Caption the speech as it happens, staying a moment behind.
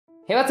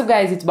Hey, what's up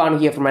guys, it's Banu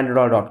here from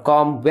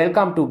AndroDollar.com.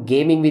 Welcome to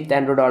Gaming with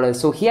Andro Dollar.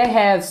 So here I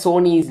have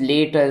Sony's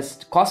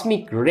latest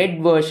Cosmic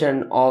Red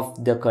version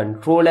of the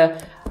controller.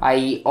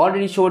 I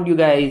already showed you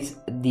guys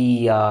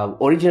the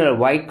original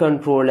white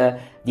controller,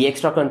 the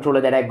extra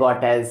controller that I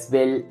got, as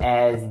well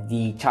as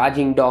the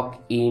charging dock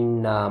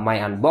in my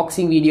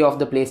unboxing video of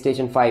the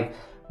PlayStation 5.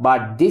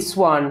 But this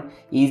one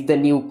is the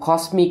new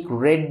Cosmic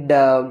Red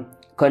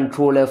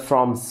controller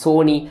from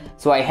Sony.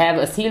 So I have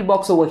a sealed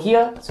box over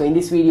here. So in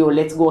this video,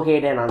 let's go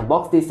ahead and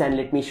unbox this and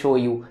let me show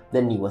you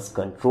the newest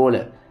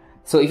controller.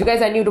 So if you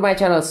guys are new to my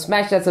channel,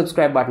 smash that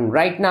subscribe button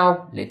right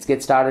now. Let's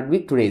get started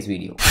with today's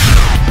video.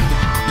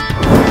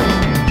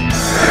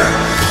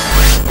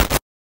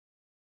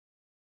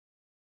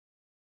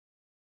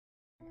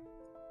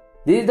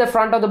 This is the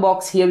front of the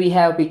box. Here we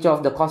have a picture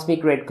of the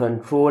Cosmic Red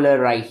controller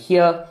right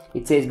here.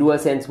 It says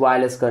DualSense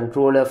wireless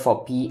controller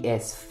for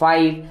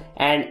PS5,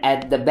 and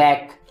at the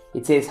back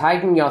it says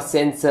heighten your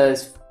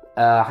sensors,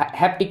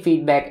 haptic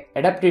feedback,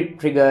 adaptive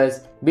triggers,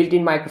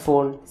 built-in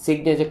microphone,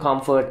 signature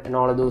comfort, and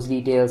all of those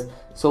details.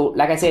 So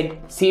like I said,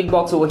 sealed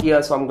box over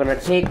here. So I'm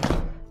gonna take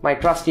my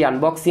trusty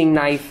unboxing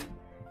knife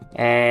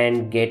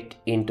and get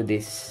into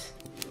this.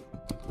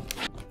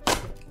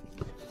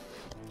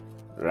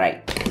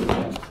 Right.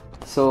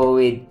 So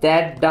with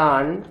that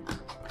done,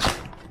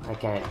 I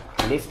can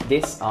lift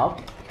this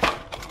up.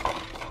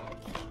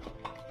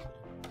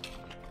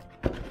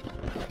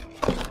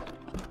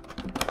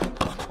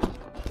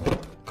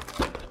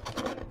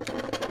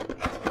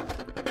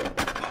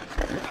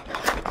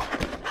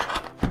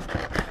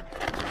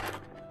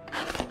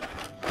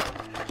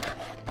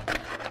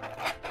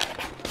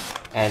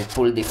 And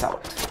pull this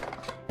out.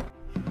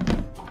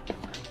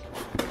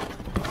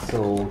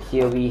 So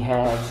here we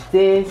have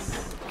this.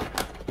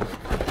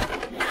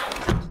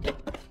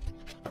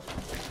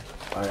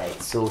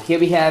 Alright, so here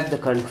we have the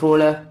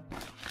controller.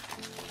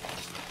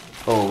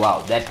 Oh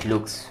wow, that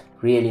looks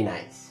really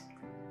nice.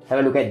 Have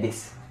a look at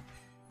this.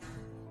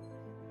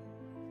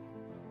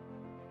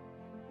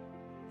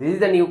 This is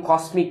the new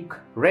Cosmic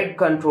Red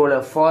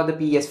controller for the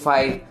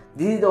PS5.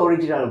 This is the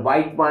original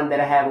white one that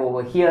I have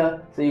over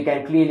here. So you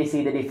can clearly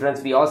see the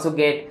difference. We also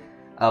get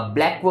a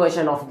black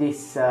version of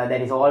this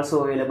that is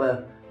also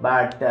available.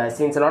 But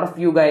since a lot of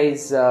you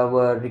guys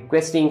were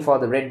requesting for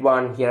the red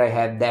one, here I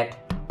have that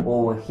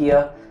over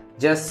here.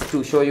 Just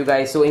to show you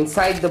guys, so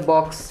inside the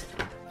box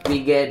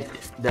we get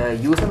the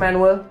user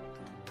manual.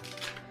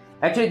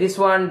 Actually this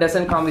one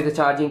doesn't come with a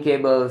charging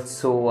cable,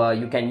 so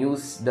you can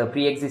use the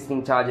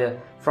pre-existing charger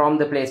from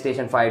the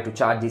PlayStation 5 to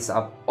charge this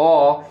up,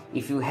 or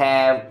if you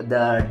have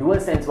the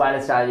DualSense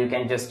wireless charger, you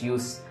can just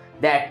use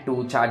that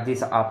to charge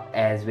this up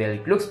as well.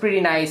 It looks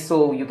pretty nice,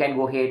 so you can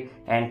go ahead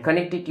and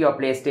connect it to your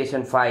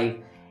PlayStation 5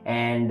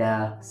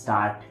 and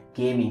start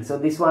gaming. So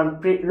this one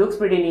looks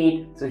pretty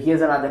neat. So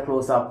here's another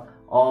close-up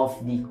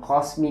of the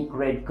Cosmic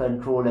Red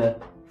controller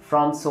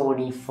from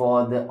Sony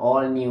for the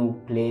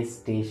all-new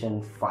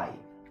PlayStation 5.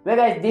 Well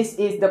guys, this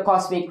is the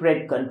Cosmic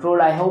Red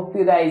controller. I hope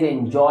you guys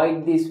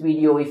enjoyed this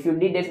video. If you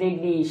did,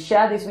 definitely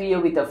share this video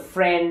with a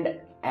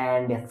friend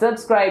and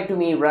subscribe to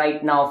me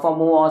right now for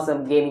more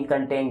awesome gaming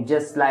content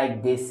just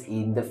like this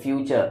in the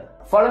future.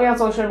 Follow me on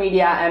social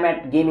media. I'm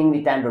at Gaming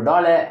with Andro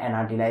Dollar, and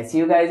until I see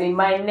you guys in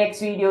my next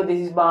video, this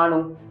is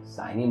Banu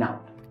signing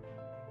out.